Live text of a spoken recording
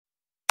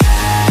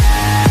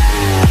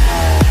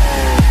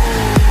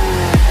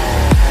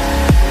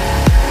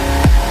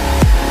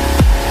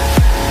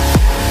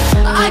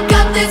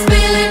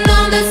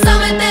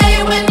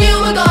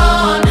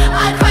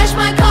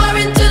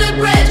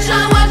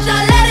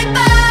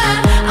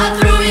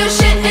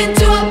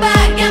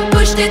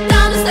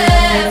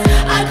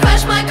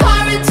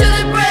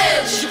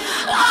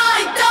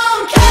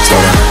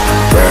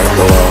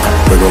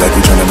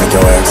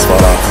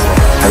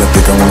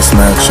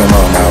smash them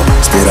all now.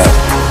 Speed up,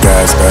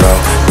 gas pedal,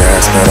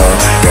 gas pedal,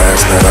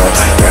 gas pedal,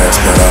 gas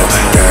pedal,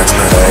 gas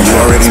pedal. You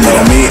already know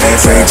me,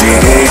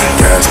 S-A-G-E.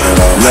 Gas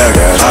pedal,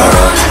 gas pedal.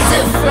 I'm on a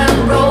different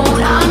road,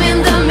 I'm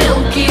in the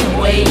Milky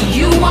Way.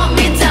 You want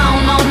me down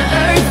on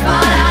earth,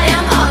 but I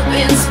am up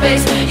in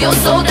space. You're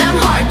so damn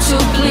hard to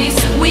please,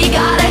 we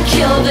gotta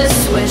kill this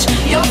switch.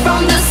 You're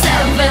from the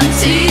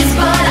 70s,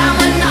 but I'm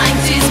a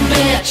 90s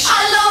bitch.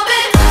 I love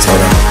it. Slow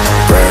down,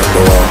 grab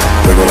the wall,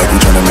 wiggle like you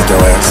tryna make your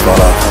ass fall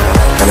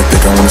off. Gotta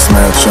think I wanna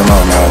smash them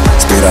all now.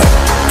 Speed up,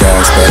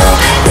 gas pedal,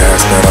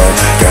 gas pedal,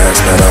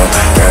 gas pedal,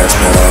 gas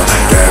pedal.